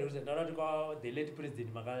makambotira here kuti ndaona kuti kwa the late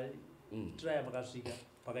president makatraya makasvika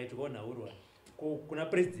pakaitwa nhaurwa kuna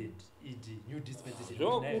president idi new dispensation.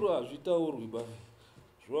 Zvakakuru hazvitaurwi ba.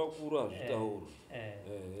 Zvakakuru hazvitaurwi.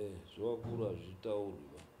 Zvakakuru hazvitaurwi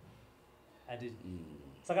ba.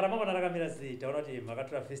 Saka ramangwana rakamira sei? Taona kuti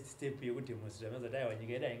makatora first step yekuti muzvamaza dai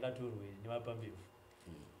nyika yedu aingatorwe nemapambevu.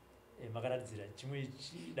 Makaratidzira chimwe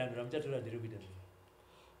danho ramuchatora ndere kuita zvino.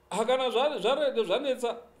 Hakana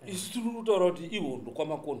zvanetsa isu tiri kutaura kuti ihondo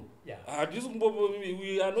kwamakoni. Hatisi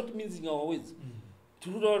we are not mincing our words.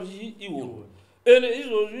 Tiri kutaura kuti ihondo. Ene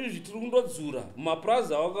izvozvi tiri kundodzura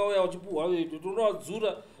mumapraza wakauya wachipuhwa vedu tiri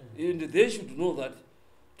kundodzura and they should know that.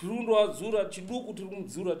 Tiri kundodzura Chiduku tiri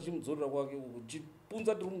kumudzura tichimudzorera kwake,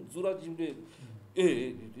 Chipunza tiri kumudzura tichimudei.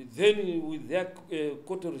 Then with their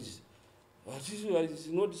coteries. It's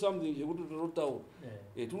not something yekuti tinotaura.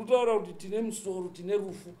 Tinotaura kuti tine musoro, tine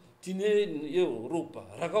rufu, tine ropa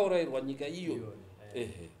rakaurayirwa nyika iyo.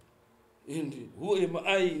 And who am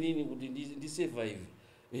I nini kuti ndisurvive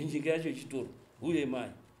nyika yacho ichitorwa? Who am I?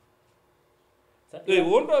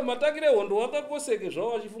 Hondo matakire hondo wakakoseke zvavo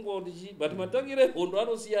vachifunga kuti chii, but matakire hondo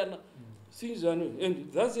anosiyana.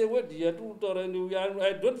 And that's a word yatirikutaura, and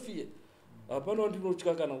I don't fear. Hapana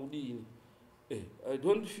ndinotya kana kudini. I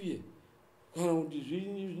don't fear. Kana kuti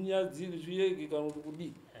zvinyadziri zviyeke kana kuti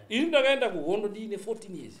kudii. Ini ndakaenda kuhondo ndiine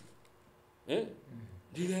 14 years.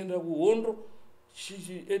 Ndikaenda kuhondo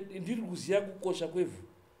ndiri kuziya kukosha kwevhu.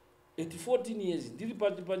 At 14 years ndiri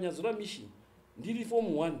panyazura mission. Ndiri form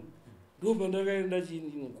 1. Ndo pandakaenda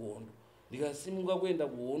chini kuhondo. Ndikasimuka kuenda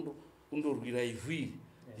kuhondo kundorwira ivhu iri.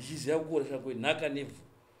 Ndichiziya kukosha kwenhaka nevhu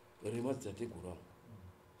remadzitateguru angu.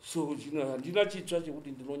 So handina chitsva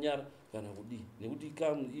chekuti ndinonyara kana kudii nekuti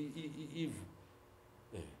ivhu.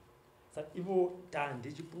 Saka ivo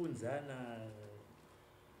Tandi Chipunzana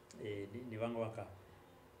nevamwe vaka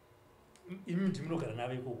imi ndi munogara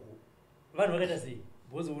navo ikoko vanhu vakaita sei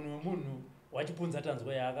because uno munhu wachipunza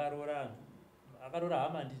tanzwa yakarora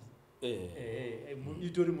hama nditi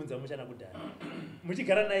itori munza muchana kudhara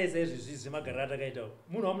muchigara naye saizvizvi zvemagariro atakaitawo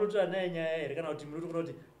munhu wamunotora naye nyaya here kana kuti munotokona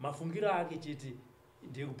kuti mafungiro ake chete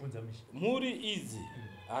ndeyekupunza musha mhuri idzi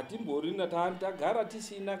hatimborina tagara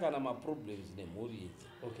tisina kana maproblems nemhuri idzi.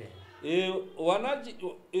 Okay.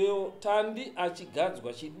 Tandi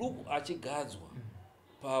achigadzwa chiduku achigadzwa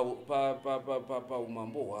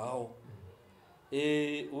paumambo hwawo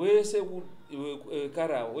wese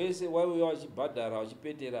kara wese waiwe wachibhadhara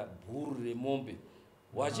wachipetera bhuru remombe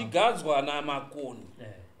wachigadzwa namakoni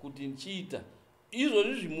kuti nchiita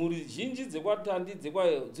izvozvi zvimhuri zhinji dzekwatandi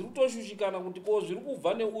dzekwayo dziri kutoshushikana kuti ko zviri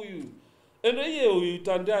kubva neuyu ende iye uyu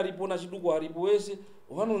Tandi aripo nachiduku aripo wese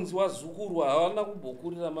vanonzi wazukurwa havana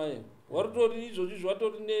kumbokurira mai waritori izvozvi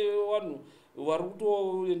zvatori nevanhu vari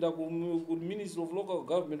kutoenda kuministry of local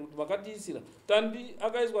government kuti vakatiisira Tandi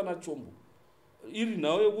akaiswa nachombo iri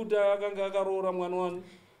nhau yekuti akanga akaroora mwana wani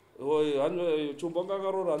chombo anga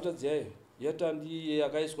akaroora hanzvadzi yayo yaTandi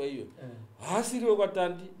akaiswa iyo haasiri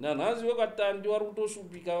wekwatandi nanhasi wekwatandi vari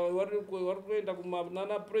kutoshupika vari kuenda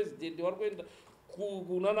kunana president vari kuenda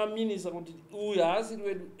kunana minisa kuti uyu haasiri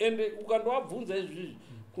wedu ende ukandoabvunza izvizvi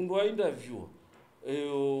kundoainterviewa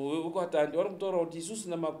wekwatandi vari kutaura kuti isusu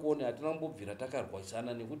naMakoni hatina kumbobvira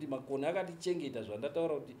takarwisana nekuti Makoni akatichengeta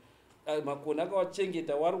zvandataura kuti Makoni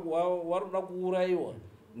akavachengeta vari kuda kuurayiwa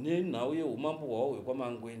nenhau yeumambo hwavo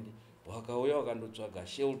hwekwamangwende wakauya wakandotsvaga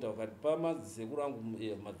shelter wakati pamadzisekuru angu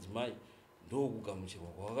madzimai ndokugamuchirwa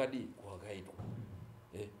kwawakaitwa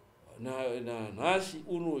nanhasi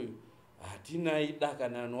unoyu hatinai daka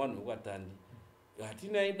nevanhu vekwatandi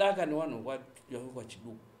hatinai daka nevanhu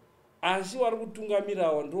vekwachiduku asi vari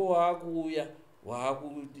kutungamirawo ndo waakuuya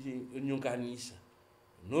waakutinyunganisa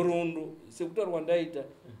nhoroondo sekutaurwa ndaita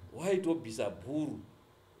waitobvisa bhuru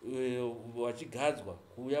wachigadzwa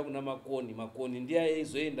kuuya kuna Makoni ndiye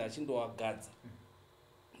aizoenda achindowagadza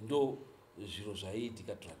ndo zviro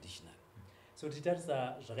zvaiitika traditional. So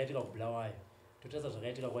titarisa zvakaitika kuBulawayo totarisa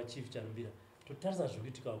zvakaitika kwaChief Charumbira totarisa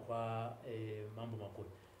zvikuitika kwaMambo Makoni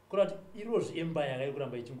kuri kuti irozvi empire yakari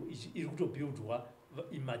kuramba iri kutobuildwa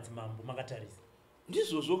madzimambo makatarisa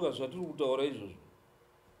ndizvo zvoga zvatiri kutaura izvozvo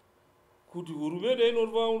kuti hurumende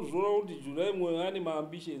inofanira kuti Julai mwe ane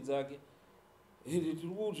maambitions ake tiri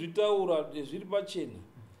kuzvitaura zviri pachena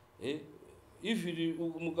if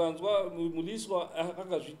mukanzwa muliswa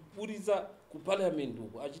akazviburitsa kuparliament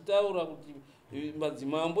uko achitaura kuti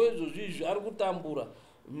madzimambo izvozvi ari kutambura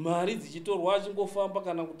mari dzichitorwa achingofamba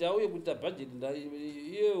kana kuti auye kuita budget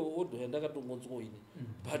iye odho yandakatongonzwa ini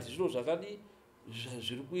but zviro zvakadi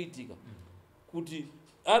zviri kuitika kuti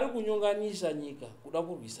ari kunyonganisa nyika kuda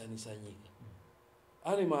kurwisanisa nyika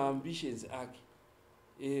ane maambitions ake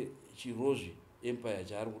chirozvi empire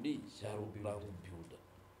chaari kudi chaari kuda kubuilda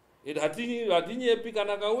hatinyepi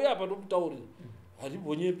kana kauya apa tomutaurira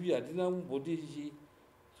hatimbonyepi hatina kumboti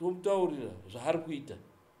tomutaurira zvaari kuita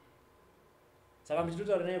saka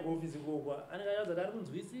muchitotaura naye kuofisi kokwa anenge achaudza kuti ari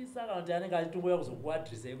kunzwisisa kana kuti anenge achitongoya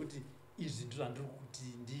kuzokuadhirisai kuti izvi ndizvo zvandiri kuti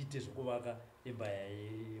ndiite zvokuvaka empire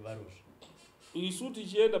yevarozvi isu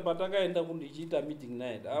tichienda patakaenda kundichiita meeting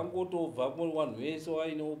naye angotobvapo vanhu vese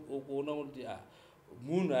waine kuona kuti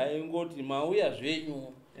munhu aingoti mauya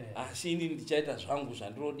zvenyu asi ini ndichaita zvangu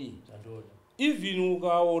zvandinodii even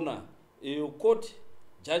ukaona court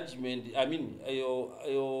judgment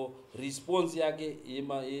response yake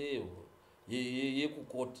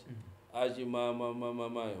yekukoti achi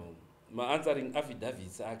ma-answering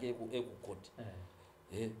affidavits ake ekukoti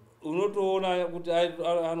unotoona kuti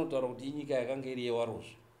anotaura kuti inyika yakanga iri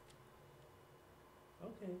yewarozvi.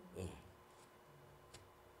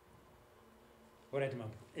 Alright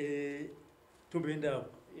Mambo. Tomboenda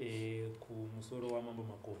kumusoro waMambo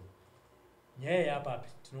Makoni. Nyaya yapapi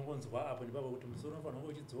tinongonzwa apo ndipapo kuti musoro unofanira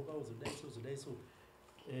uchidzoka uzodaiso.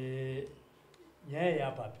 Nyaya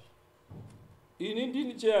yapapi. Ini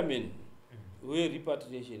ndini chairman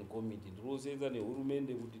werepatriation committee ndinosenza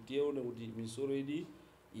nehurumende kuti tione kuti misoro yedu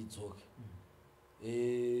idzoke.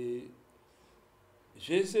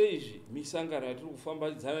 Zvese izvi misangano yatiri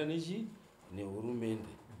kufambidzana nehurumende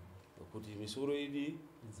kuti misoro yedu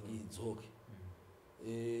idzoke.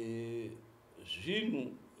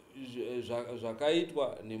 Zvinhu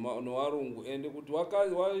zvakaitwa nevarungu ende kuti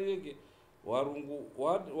warege varungu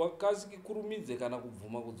wakasikurumidze kana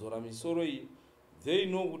kubvuma kudzora misoro iyi they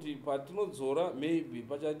know kuti patinodzora maybe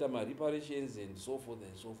pachaita reparations and so forth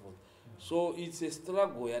and so forth. So it's a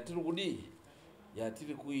struggle yatiri kudi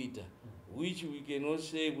yatiri kuita which we cannot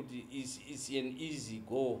say kuti is an easy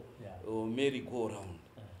go or merry go round.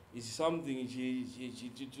 It's something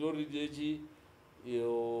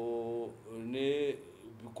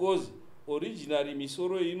because originally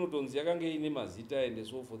misoro inotonzi yakanga ine mazita and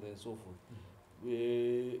so forth and so forth.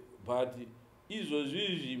 But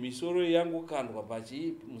izvozvizvi misoro yangokandwa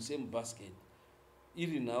pachi musame basket.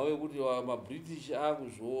 Iri nawe kuti maBritish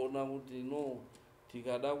akuzviona kuti no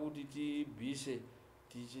tikada kuti tibvise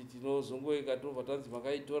tinozongoeka tobva tanzi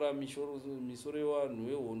makaitora misoro yevanhu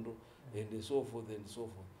vehondo and so forth and so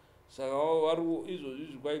forth. Saka vari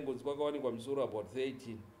izvozvizvi kwaingonzi kwakawanikwa misoro about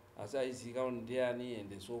 13 asi haizivikanwa ndiani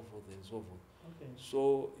and so forth and so forth.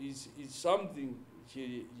 So it's something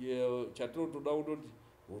chatinotoda kutoti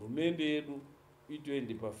hurumende yedu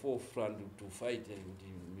itoende paforefront to fight kuti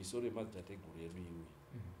misoro yemadzitateguru yedu iwe.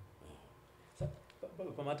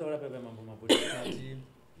 Pamataura pepe Mambo ati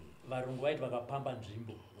varungu vaiti vakapamba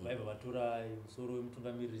nzvimbo vaibva vatora musoro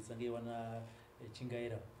wemutungamiriri sange wana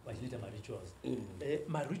chingaira vachiita marituals.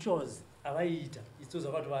 Marituals avaiita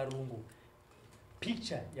isitoza kuti varungu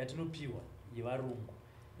picture yatinopiwa yevarungu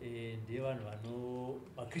ndevanhu vano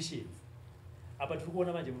maChristians. Apa tiri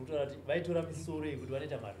kuona manje muri kutaura kuti vaitora misoro yekuti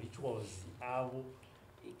vanoita marituals avo.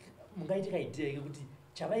 Mungaita kaidea kuti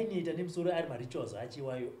chavainoita nemisoro ari marituals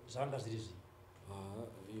achiwayo zvanga zviri zvii?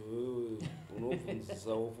 Iwewe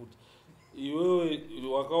unobvunzisawo futi. Iwewe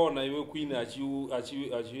wakaona iwe queen achivigwa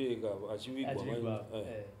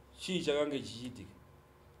chii chakanga chichiitika?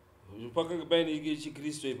 Pakanga paine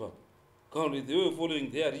chiKristu ipapo. Count they were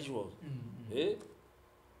following their rituals.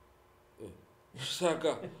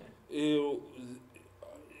 Saka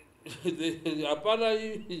hapana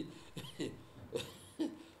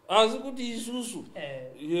asi kuti isusu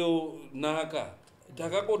nhaka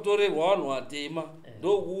takakotorerwa vanhu vatema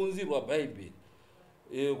ndokuunzirwa bhaibheri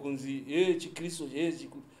kunzi chiKristu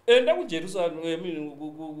enda kuJerusarema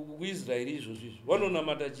kuIsraeri izvozvizvi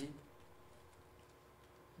vanonamata chii?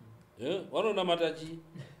 Vanonamata chii?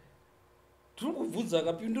 Tiri kubvunza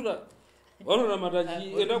akapindura vanonamata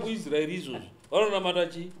chii? Enda kuIsraeri izvozvi vanonamata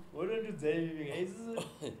chii?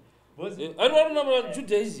 Vanonamata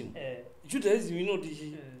Judaism. Judaism inoti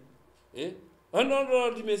chii? Vanoda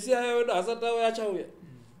kuti Mesiya wedu asati auya achauya.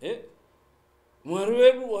 Mwari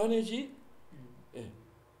wedu ane chii?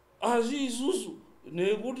 Asi isusu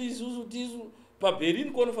nekuti isusu tisu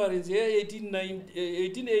paBerlin conference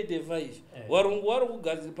ye1885 varungu vari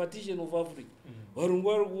kugadzira partition of Africa. Varungu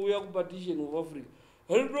vari kuuya kupartition of Africa.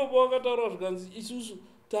 Ndopo vakataura zvikanzi isusu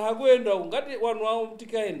taakuenda ungati vanhu avo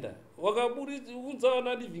tikaenda vakaburitsa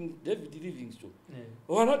vana David Livingstone.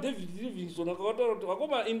 Vana David Livingstone akataura kuti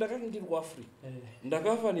vakoma ndakanga ndiri kuAfrica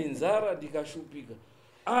ndakafa nenzara ndikashupika.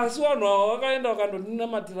 Asi vanhu avo vakaenda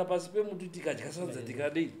vakandoninamatira pasi pemuti tikadya sadza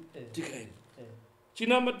tikadei tikaenda.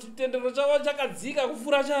 Chitendero chavo chakadzika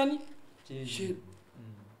kufura chani? Chedu.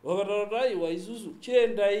 Vakataura kuti aiwa isusu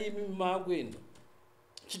chiendai imi maakuenda.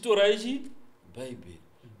 Chitorai chi? Bhaibheri.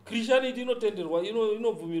 Christianity inotenderwa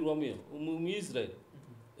inobvumirwa muIsrael.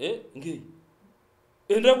 Ngei?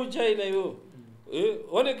 Enda kuChina iwewe.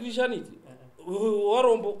 Wane Christianity?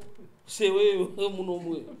 Warombo sewe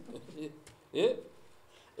munomwe.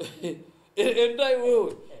 Enda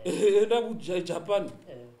iwewe. Enda kuJapan.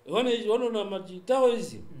 Vanonamata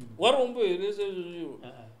Taoism. Warombo here sezvo.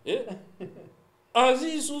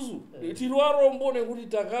 Asi isusu tiri varombo nekuti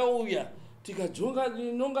takauya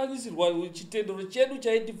tikadzonganisirwa chitendero chedu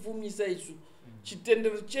chaitifumisa isu.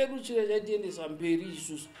 Chitendero chedu chaitiendesa mberi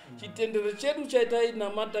isusu. Chitendero chedu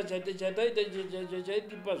chaitainamata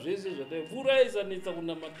chaitipa zvese zvatai mvura isanetsa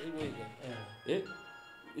kunamata iwega.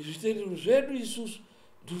 Zvitendero zvedu isusu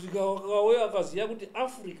ndikauya akaziya kuti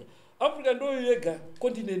Africa ndo yega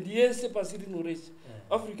continent yese pasi rino rese.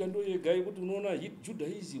 Africa ndo yega yekuti unoona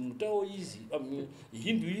Judaism, Taoism,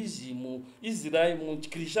 Hinduism, Islam,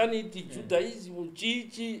 Christianity, Judaism,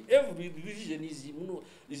 Chichi, every religion is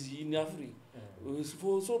in Africa.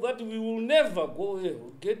 So that we will never go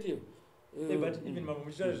get here. But even Mambo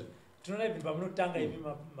Mishaj, tunaona hivi pamunotanga hivi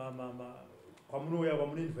kwamunouya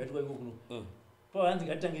kwamunoinvite kwa ikuno. Pavanzi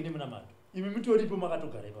katangeni munamata. Imi mutoripo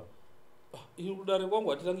makatogara ipapo. Iri kudare kwangu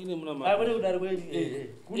hatitangine munamata. Kwete kudare kwenyu.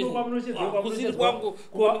 Kuno kwamunochedzera kusiri kwangu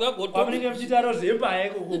ndingagotoke. Kwamunenge muchitaro zvemba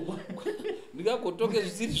ikoko. Ndingagotoke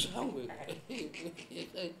zvisiri zvangu.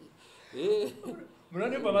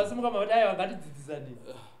 Munonemba masimuka mavadai vakatidzidzisani.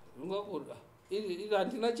 Ungakoda. Iri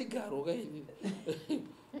handina chigaro kaini.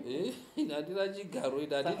 Handina chigaro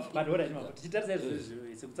idati. Madora ino tichitarisa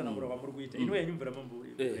izvozvo sekutsanangura kwamuri kuita. Ino yenyumvira Mambo.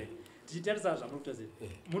 Tichitarisa zvamuri kuita sei.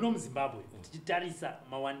 Muno muZimbabwe tichitarisa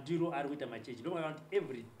mawandiro ari kuita machechi. Ndomwe kuti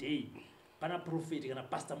every day pana prophet kana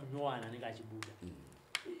pastor munyowani anenge achibuda.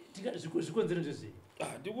 zvikonzero ndezvei?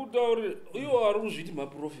 ndikutaurira ivo vari kuzviti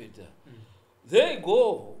maprofeta they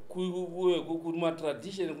go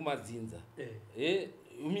kumatradition kumadzinza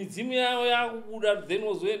midzimu yavo yakubuda then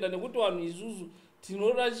wozoenda nekuti vanhu isusu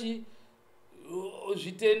tinoda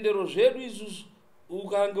zvitendero zvedu isusu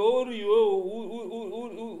ukange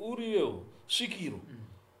uriwewo svikiro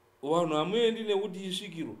vanhu hamuendi nekuti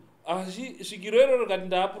isvikiro asi svikiro iro rikati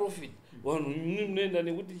ndaaprofeti vanhu munoenda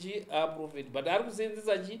nekuti chi aprofeti but ari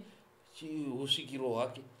kusenzesa usvikiro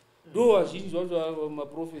hwake ndo vazhinji vacho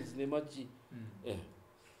maprofeti nemachi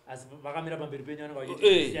asi vakamira pamberi penyu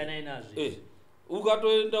vanongavachisiyanai nazvo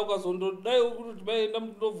ukatoenda ukazondodai kuti vaenda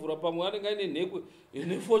mutovhura pamwe anenge aine nhekwe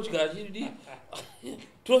nefotya achidi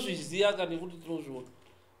tozviziya ka nekuti tinozviona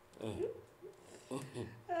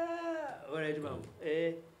alright Mambo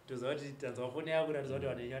toziva kuti tanzwa foni yako ratidza kuti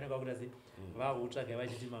vanhu venyu vanenge vakuda sei vakutsvagai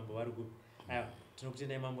vachiti Mambo vari kupi aiwa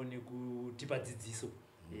tinokutendai Mambo nekutipa dzidziso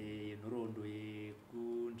nhoroondo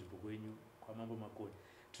yekunzvimbo kwenyu kwaMambo Makoni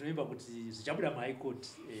tinoimba kuti zvichabuda muhigh court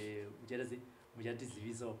muchaita sei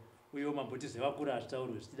muchatizivisawo uyewo Mambo tizvevakuru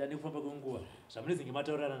hazvitaurwe zvichida nekufamba kwenguva zvamunezenge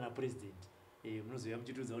mataurirana napresident munozoya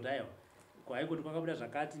muchitiudza kuti aiwa kuhigh court kwakabuda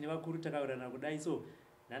zvakati nevakuru takaurirana kudai so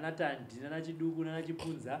nanatandi nanachiduku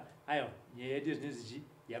nanachipunza aiwa nyaya yedu zvinezvichi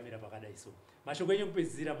yamira pakadai so mashoko enyu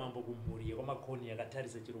kupedzisira Mambo kumhuri yekwaMakoni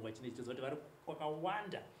yakatarisa chirongwa chinechi toziva kuti vari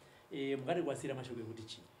kwakawanda mungati kwasira mashoko ekuti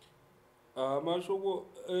chii mashoko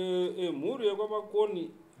emhuri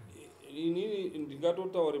yekwaMakoni inini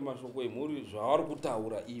ndingatotaura mashoko emhuri zvavari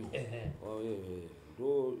kutaura ivo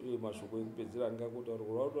ndo mashoko ekupedzisira ndingakotaura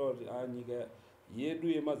kuti nyika yedu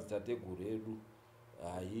yemadzitateguru edu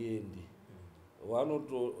haiendi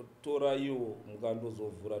vanotora ivo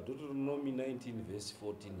mukandozovhura Deuteronomy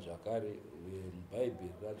 19:14 zvakare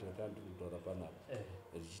mubhaibheri racho ratandikutaura panapa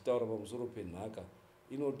richitaura pamusoro penhaka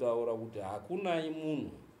inotaura kuti hakunai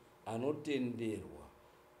munhu anotenderwa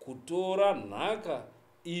kutora nhaka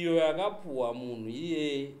iyo yakapuhwa munhu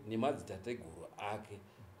iyeye nemadzitateguru ake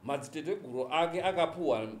madzitateguru ake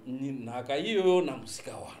akapuhwa nhaka iyoyo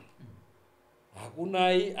namusikavanhu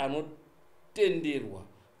hakunai anotenderwa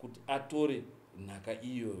kuti atore nhaka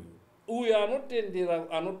iyoyo uyo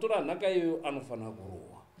anotora nhaka iyoyo anofanira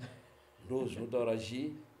kurohwa ndo zvinotaura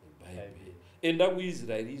bhaibheri enda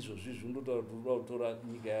kuIsraeri izvozvi zvinotaura kuti unoda kutora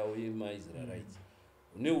nyika yavo yemaIsraelites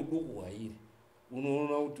neuduku hwairi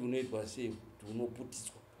unoona kuti unoitwa sei kuti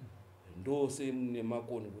unoputiswa ndose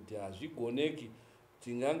neMakoni kuti hazvigoneki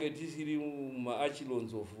tingange tisiri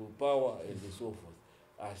maachilons of power and so forth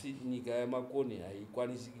asi nyika yaMakoni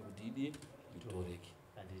haikwanisiki kuti itoreke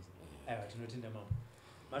aiwa tinotenda Mambo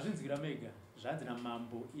mazvinzwira mega zvanzi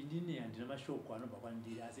naMambo inini handina mashoko anobva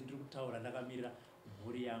kwandiri asi ndiri kutaura ndakamirira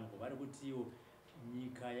mhuri yangu vari kutiwo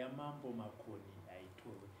nyika yaMambo Makoni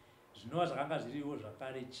haitorwe zvinova zvakanga zviriwo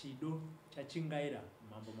zvakare chido chachingaira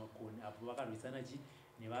Mambo Makoni apo vakarwisana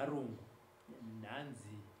nevarungu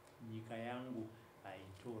nhanzi nyika yangu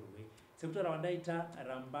haitorwe sekutaura wandaita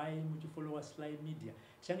rambai muchifollowa Sly Media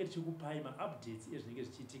tichange tichikupai maupdates ezvinenge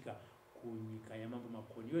zvichiitika kunyika yaMambo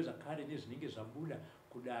Makoni iwe zvakare nezvinenge zvabuda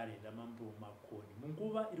kudare raMambo Makoni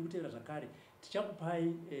munguva iri kutevera zvakare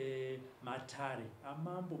tichakupai matare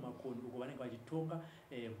aMambo Makoni uko vanenge vachitonga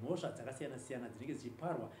mhosva dzakasiyana siyana dzinenge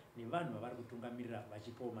dzichiparwa nevanhu vavari kutungamirira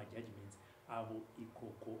vachipawo majudgments avo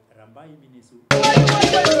ikoko rambai minesu